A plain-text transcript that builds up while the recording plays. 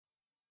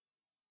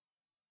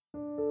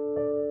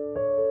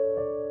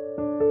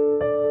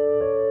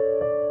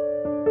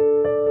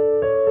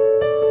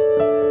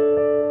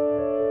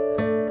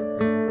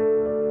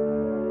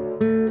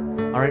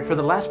right, for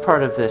the last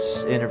part of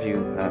this interview,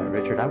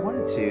 Richard, I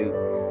wanted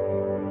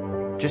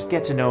to just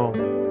get to know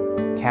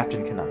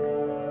Captain Canuck.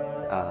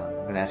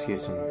 I'm going to ask you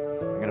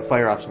I'm going to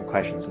fire off some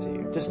questions to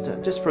you,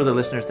 just for the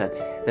listeners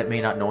that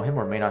may not know him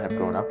or may not have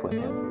grown up with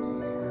him.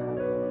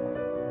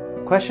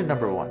 Question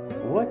number one,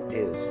 what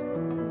is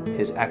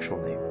his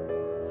actual name?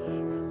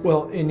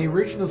 Well, in the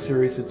original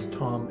series, it's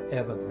Tom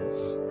Evans.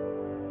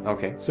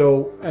 Okay.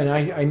 So, and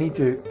I need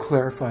to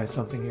clarify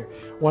something here.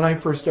 When I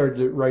first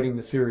started writing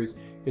the series,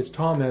 it's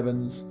Tom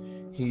Evans.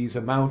 He's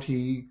a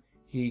Mountie.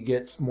 He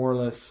gets more or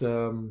less,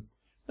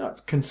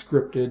 not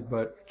conscripted,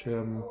 but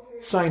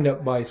signed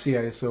up by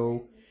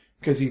CISO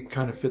because he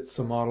kind of fits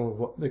the model of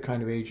what the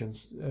kind of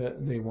agents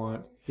they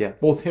want. Yeah.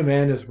 Both him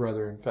and his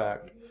brother, in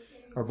fact,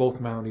 are both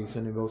Mounties,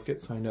 and they both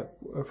get signed up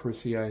for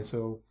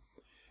CISO.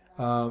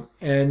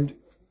 And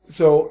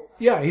so,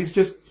 yeah, he's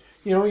just,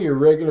 your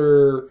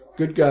regular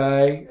good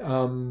guy,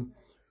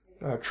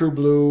 true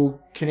blue,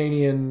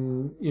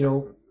 Canadian,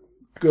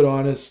 good,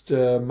 honest,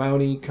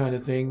 Mountie kind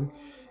of thing,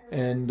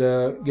 and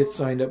gets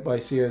signed up by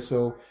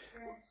CISO.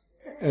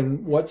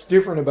 And what's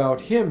different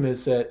about him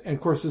is that, and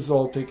of course this is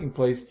all taking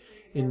place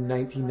in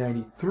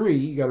 1993,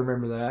 you got to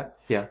remember that,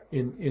 yeah,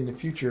 in the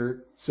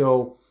future.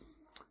 So,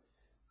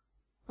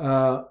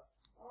 a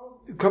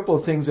couple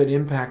of things that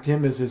impact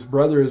him is his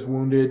brother is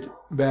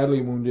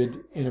badly wounded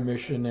in a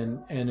mission,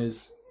 and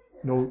he's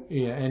no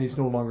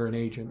longer an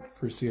agent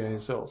for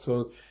CISO.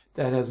 So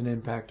that has an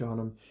impact on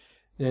him.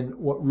 Then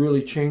what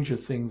really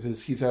changes things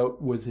is he's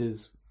out with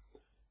his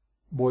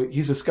boy.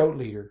 He's a scout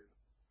leader.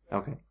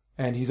 Okay.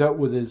 And he's out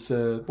with his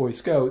Boy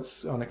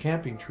Scouts on a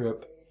camping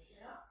trip,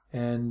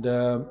 and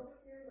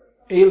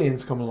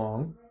aliens come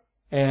along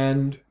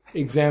and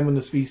examine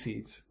the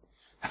species,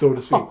 so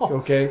to speak.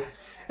 Okay.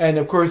 And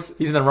of course,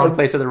 he's in the wrong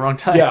place at the wrong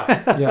time.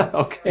 Yeah, yeah.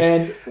 Okay.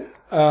 And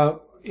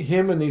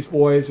him and these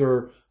boys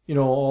are,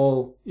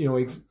 all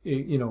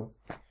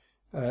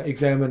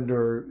examined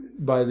or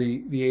by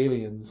the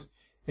aliens,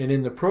 and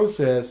in the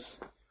process,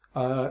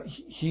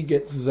 he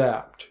gets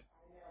zapped.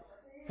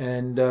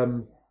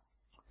 And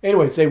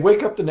anyways, they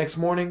wake up the next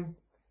morning,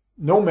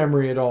 no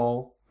memory at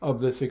all of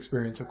this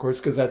experience, of course,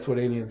 because that's what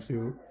aliens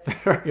do.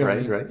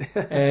 Right.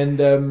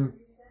 And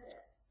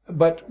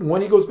but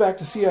when he goes back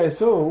to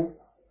CISO.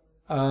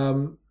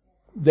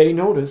 They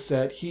notice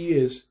that he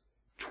is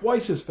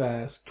twice as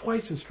fast,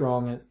 twice as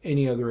strong as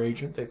any other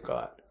agent they've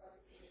got.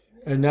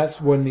 And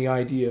that's when the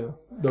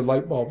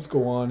light bulbs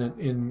go on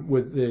in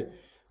with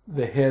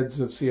the heads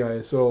of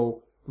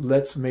CISO.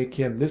 Let's make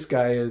him, this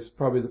guy is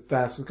probably the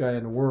fastest guy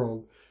in the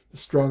world, the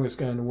strongest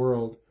guy in the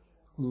world.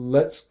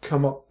 They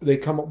come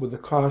up with the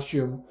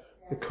costume,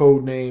 the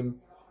code name.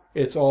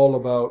 It's all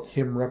about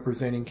him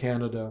representing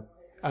Canada.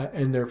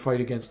 In their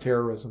fight against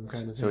terrorism,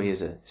 kind of thing. So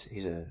he's a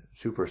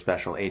super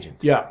special agent.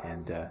 Yeah.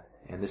 And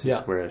this is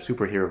where a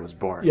superhero was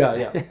born.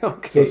 Yeah.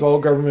 Okay. So it's all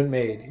government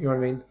made. You know what I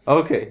mean?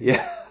 Okay.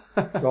 Yeah.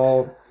 It's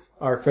all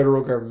our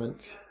federal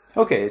government.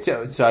 Okay.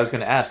 So I was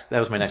going to ask. That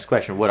was my next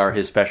question. What are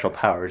his special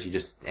powers? You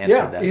just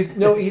answered that.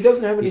 He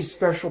doesn't have any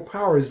special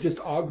powers. Just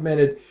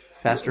augmented.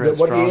 Faster and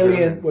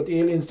stronger. What the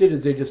aliens did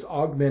is they just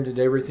augmented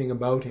everything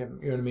about him.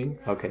 You know what I mean?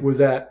 Okay. With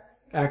that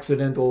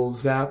accidental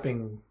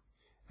zapping.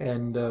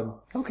 And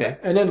okay,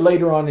 and then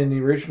later on in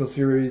the original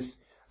series,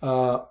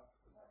 the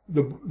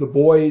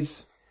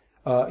boys,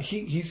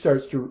 he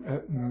starts to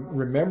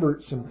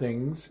remember some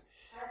things,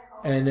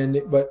 and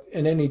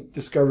then he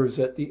discovers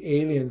that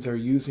the aliens are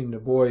using the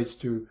boys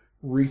to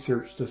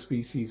research the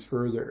species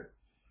further.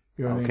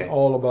 You know what I mean?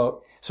 All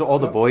about. So all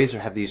the boys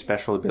have these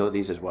special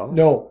abilities as well?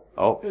 No.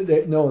 Oh.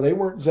 They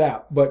weren't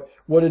zapped. But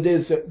what it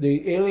is, that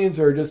the aliens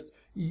are just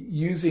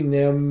using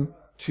them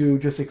to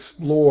just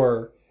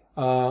explore.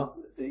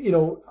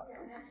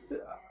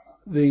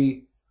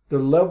 The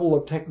level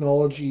of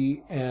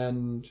technology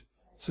and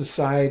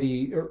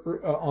society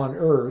on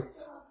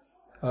Earth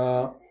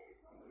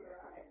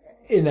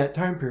in that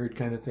time period,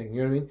 kind of thing.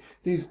 You know what I mean?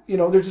 These,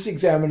 they're just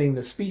examining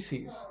the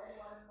species,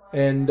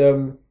 and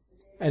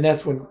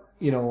that's when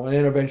and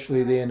then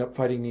eventually they end up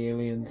fighting the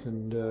aliens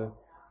and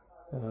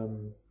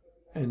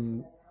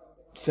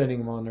sending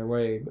them on their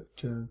way. But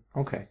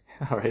okay,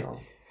 all right.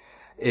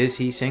 Is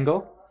he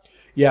single?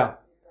 Yeah.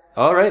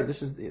 All right,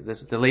 this is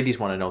the ladies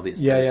want to know this.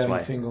 Yeah, he's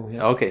single.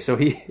 Yeah. Okay, so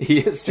he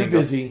is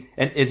single. Too busy.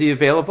 And is he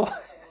available?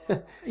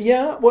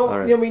 Yeah, well,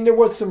 right. I mean, there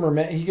was some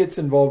he gets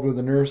involved with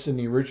a nurse in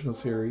the original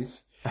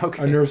series.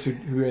 Okay. A nurse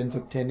who ends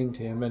up tending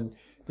to him, and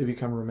they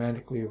become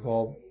romantically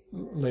involved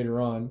later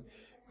on.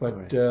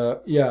 But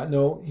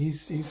right. He's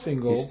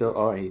single. He's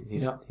still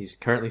he's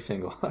currently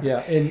single.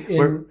 Yeah,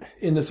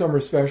 in the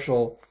summer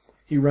special,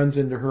 he runs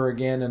into her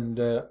again, and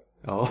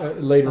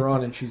later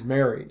on, and she's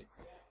married.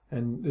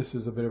 And this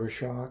is a bit of a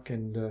shock,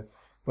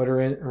 but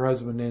her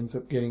husband ends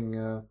up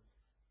getting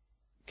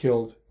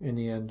killed in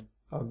the end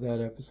of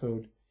that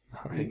episode.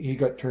 All right. He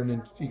got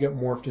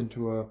morphed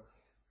into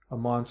a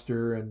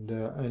monster, and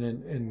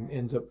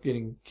ends up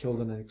getting killed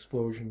in an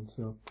explosion.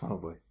 So. Oh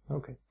boy.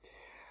 Okay.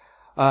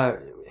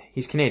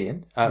 He's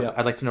Canadian.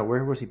 I'd like to know,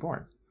 where was he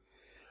born?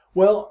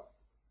 Well,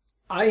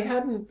 I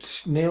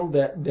hadn't nailed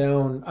that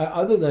down,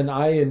 other than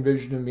I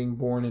envisioned him being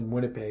born in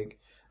Winnipeg.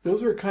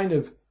 Those are kind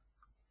of,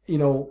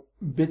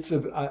 bits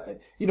of,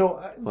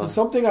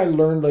 something I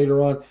learned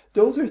later on.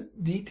 Those are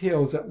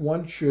details that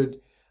one should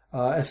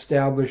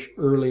establish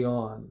early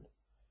on.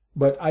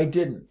 But I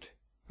didn't.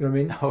 You know what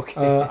I mean?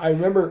 Okay. I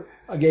remember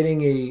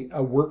getting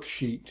a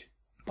worksheet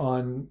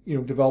on,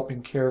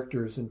 developing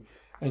characters and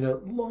a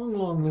long,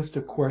 long list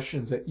of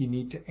questions that you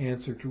need to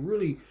answer to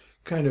really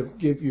kind of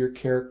give your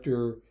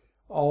character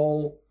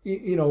all,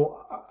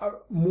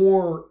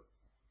 more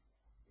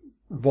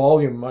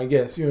volume, I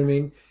guess, you know what I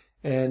mean?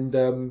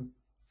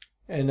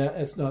 And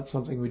that's not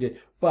something we did.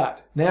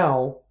 But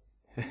now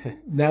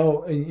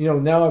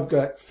I've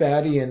got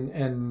Fatty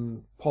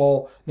and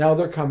Paul. Now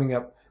they're coming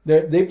up.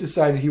 They've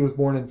decided he was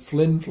born in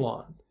Flin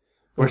Flon.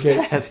 Where's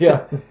that?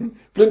 Yeah.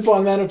 Flin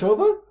Flon,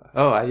 Manitoba?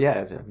 Oh,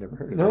 yeah, I've never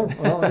heard of that. No,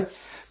 well, but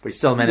he's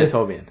still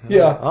Manitobian.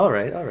 Yeah. All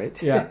right.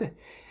 Yeah.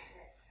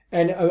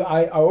 And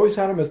I always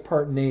had him as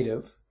part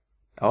native.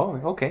 Oh,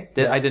 okay.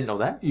 I didn't know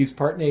that. He's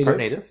part native. Part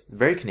native.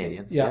 Very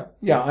Canadian. Yeah.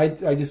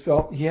 I just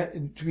felt he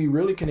had to be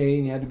really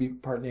Canadian. He had to be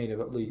part native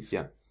at least.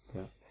 Yeah.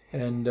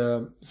 And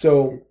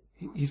so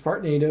he's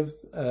part native,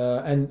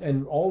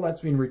 and all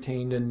that's been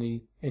retained in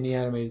the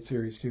animated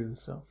series too.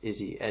 So is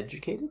he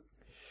educated?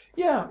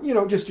 Yeah,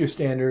 just your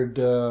standard.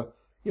 A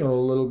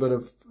little bit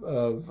of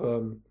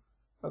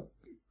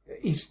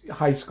he's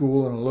high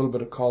school and a little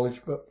bit of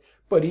college,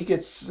 but he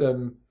gets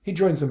he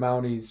joins the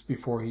Mounties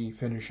before he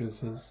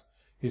finishes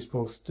his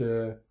post.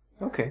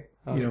 Okay.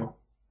 All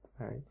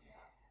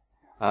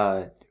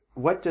right.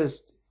 What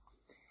does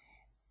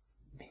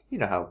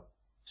how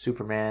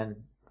Superman,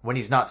 when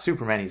he's not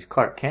Superman, he's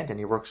Clark Kent and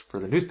he works for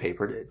the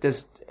newspaper.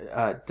 Does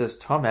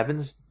Tom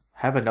Evans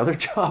have another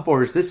job,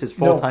 or is this his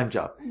full-time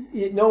job?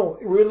 No,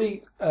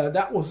 really,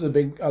 that was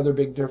the other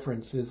big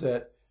difference, is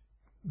that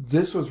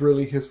this was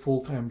really his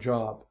full-time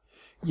job.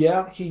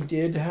 Yeah, he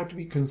did have to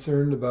be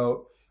concerned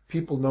about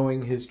people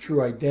knowing his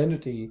true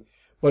identity,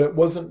 but it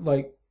wasn't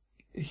like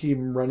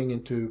him running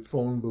into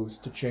phone booths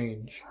to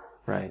change.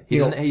 Right.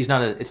 It's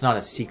not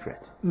a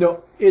secret.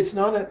 No, it's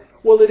not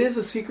well, it is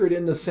a secret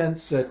in the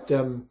sense that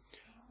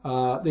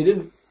they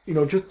didn't,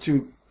 just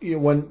to,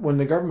 when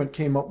the government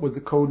came up with the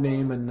code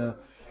name and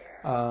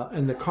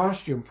the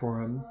costume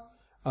for him,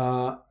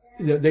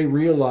 they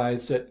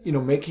realized that,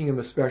 making him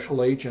a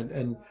special agent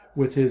and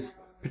with his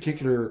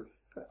particular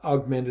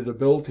augmented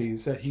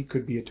abilities, that he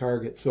could be a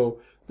target. So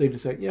they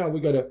decided, we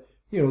got to,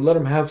 let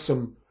him have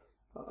some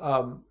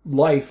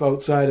life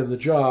outside of the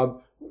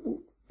job.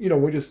 They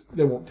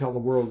won't tell the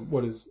world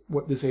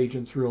what this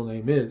agent's real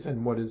name is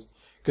and what is,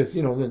 because,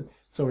 then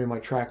somebody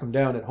might track him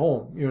down at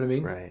home. You know what I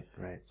mean?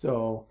 Right.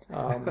 So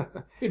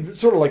it's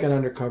sort of like an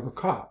undercover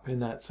cop in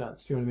that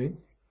sense. You know what I mean?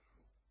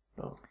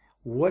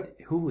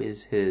 Who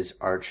is his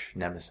arch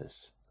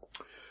nemesis?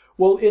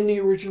 Well, in the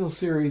original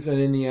series and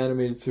in the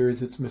animated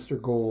series, it's Mr.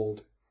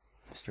 Gold.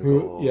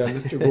 Gold. Yeah,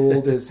 Mr.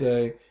 Gold is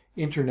a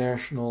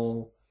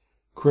international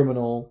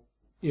criminal.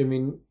 I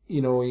mean,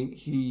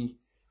 he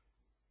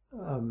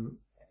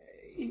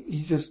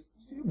he's just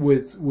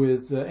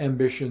with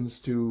ambitions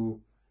to,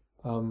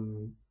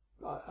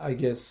 I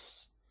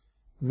guess,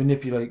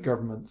 manipulate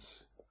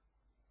governments,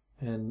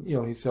 and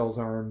he sells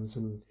arms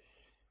and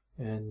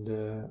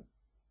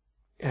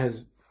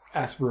has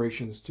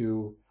aspirations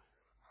to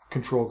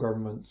control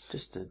governments.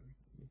 Just a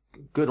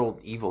good old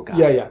evil guy.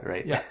 Yeah.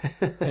 Right. Yeah.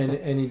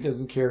 and he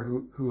doesn't care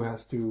who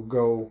has to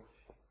go,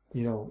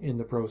 in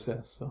the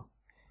process. So,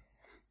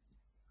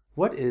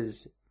 what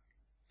is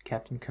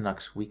Captain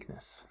Canuck's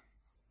weakness?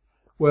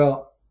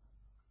 Well,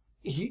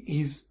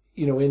 he's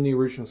in the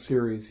original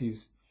series,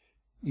 he's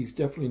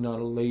definitely not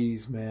a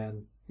ladies'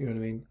 man. You know what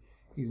I mean?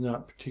 He's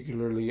not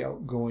particularly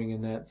outgoing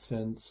in that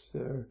sense.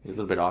 He's a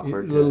little bit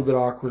awkward. A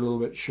little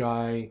bit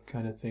shy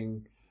kind of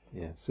thing.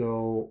 Yeah.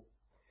 So,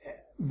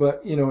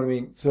 but you know what I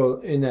mean? So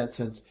in that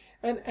sense.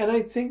 And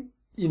I think,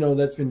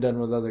 that's been done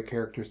with other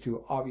characters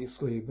too,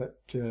 obviously. But,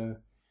 and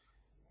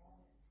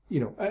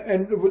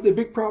the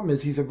big problem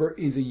is he's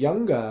a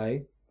young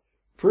guy.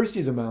 First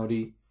he's a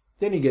Mountie.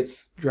 Then he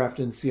gets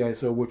drafted in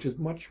CISO, which is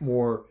much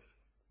more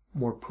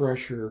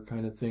pressure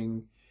kind of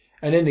thing.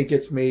 And then it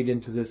gets made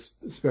into this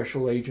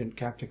special agent,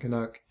 Captain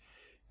Canuck.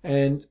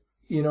 And,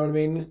 you know what I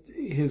mean?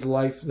 His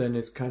life then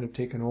is kind of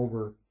taken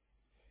over.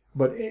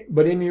 But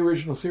in the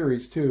original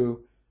series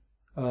too,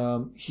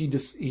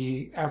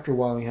 he after a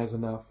while he has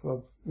enough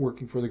of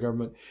working for the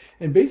government.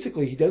 And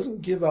basically he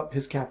doesn't give up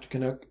his Captain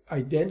Canuck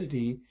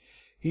identity.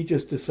 He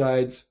just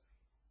decides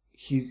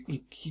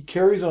he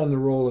carries on the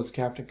role as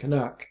Captain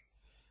Canuck.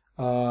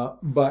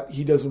 But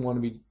he doesn't want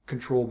to be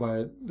controlled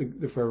by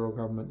the federal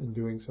government in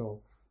doing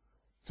so.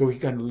 So he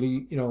kind of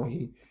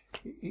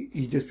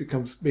he just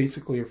becomes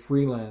basically a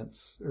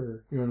freelance,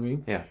 or you know what I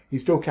mean? Yeah.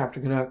 He's still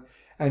Captain Canuck,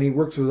 and he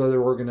works with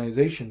other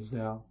organizations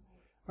now,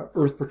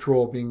 Earth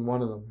Patrol being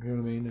one of them. You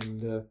know what I mean?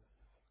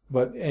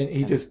 And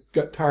he just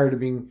got tired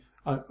of being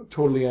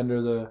totally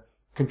under the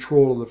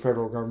control of the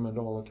federal government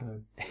all the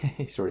time.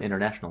 He's sort of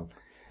international.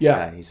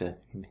 Yeah.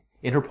 He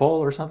Interpol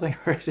or something?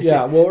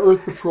 Yeah, well,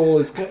 Earth Patrol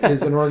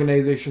is an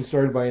organization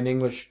started by an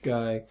English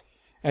guy,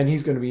 and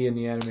he's going to be in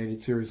the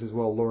animated series as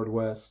well, Lord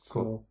West.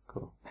 Cool.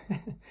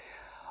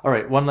 All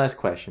right, one last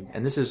question,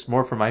 and this is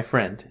more for my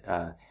friend,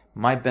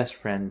 my best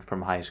friend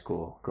from high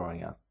school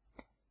growing up.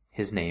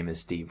 His name is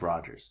Steve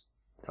Rogers.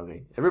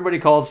 Okay, everybody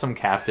calls him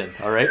Captain.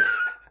 All right,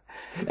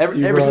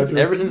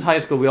 ever since high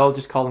school, we all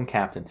just call him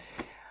Captain.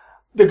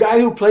 The guy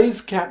who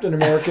plays Captain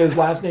America, his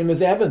last name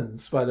is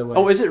Evans, by the way.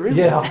 Oh, is it really?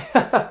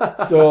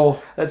 Yeah.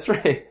 So that's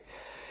right.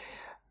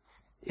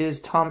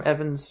 Is Tom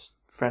Evans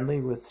friendly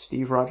with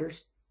Steve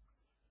Rogers?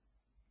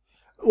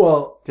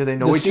 Well, do they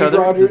know each Steve other?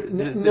 Rogers,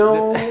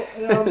 no.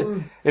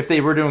 If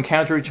they were to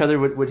encounter each other,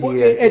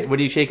 would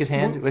he shake his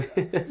hand?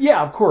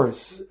 Yeah, of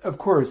course.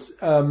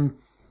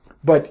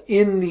 But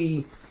in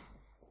the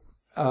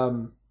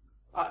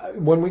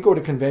when we go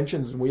to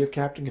conventions and we have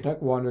Captain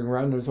Canuck wandering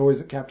around, there's always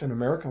a Captain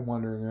America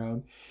wandering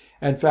around.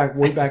 In fact,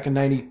 way back in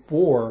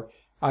 '94,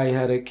 I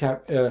had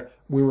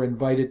we were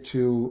invited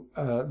to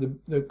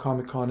the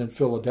Comic-Con in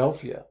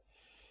Philadelphia,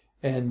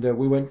 and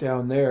we went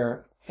down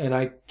there, and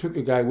I took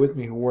a guy with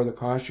me who wore the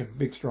costume,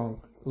 big,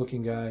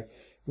 strong-looking guy,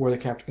 wore the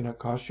Captain Canuck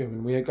costume,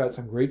 and we had got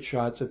some great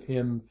shots of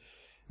him.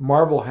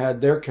 Marvel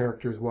had their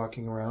characters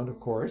walking around, of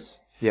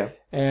course. Yeah.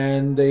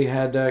 And they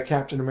had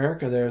Captain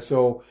America there,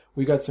 so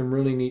we got some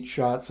really neat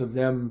shots of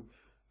them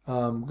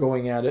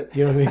going at it.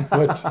 You know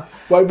what I mean?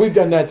 But we've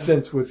done that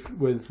since with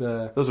those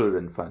would have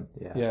been fun.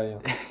 Yeah.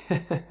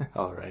 Yeah.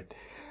 All right.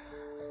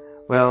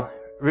 Well,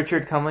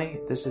 Richard Cumley,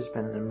 this has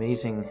been an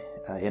amazing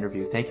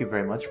interview. Thank you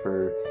very much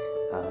for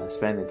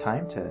spending the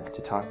time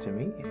to talk to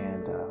me,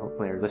 and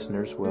hopefully our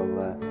listeners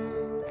will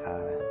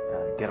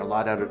get a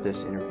lot out of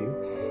this interview.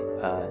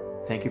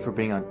 Thank you for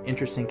being on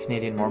Interesting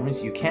Canadian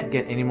Mormons. You can't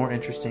get any more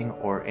interesting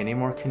or any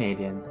more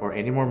Canadian or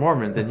any more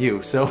Mormon than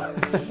you. So,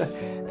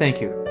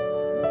 thank you.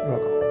 You're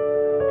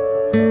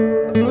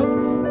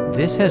welcome.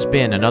 This has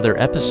been another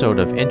episode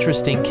of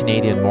Interesting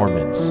Canadian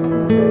Mormons.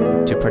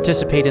 To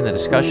participate in the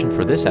discussion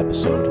for this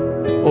episode,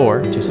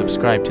 or to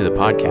subscribe to the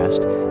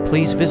podcast,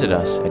 please visit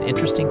us at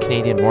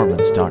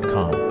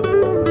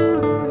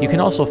interestingcanadianmormons.com. You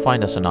can also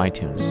find us on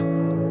iTunes.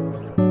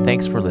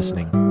 Thanks for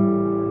listening.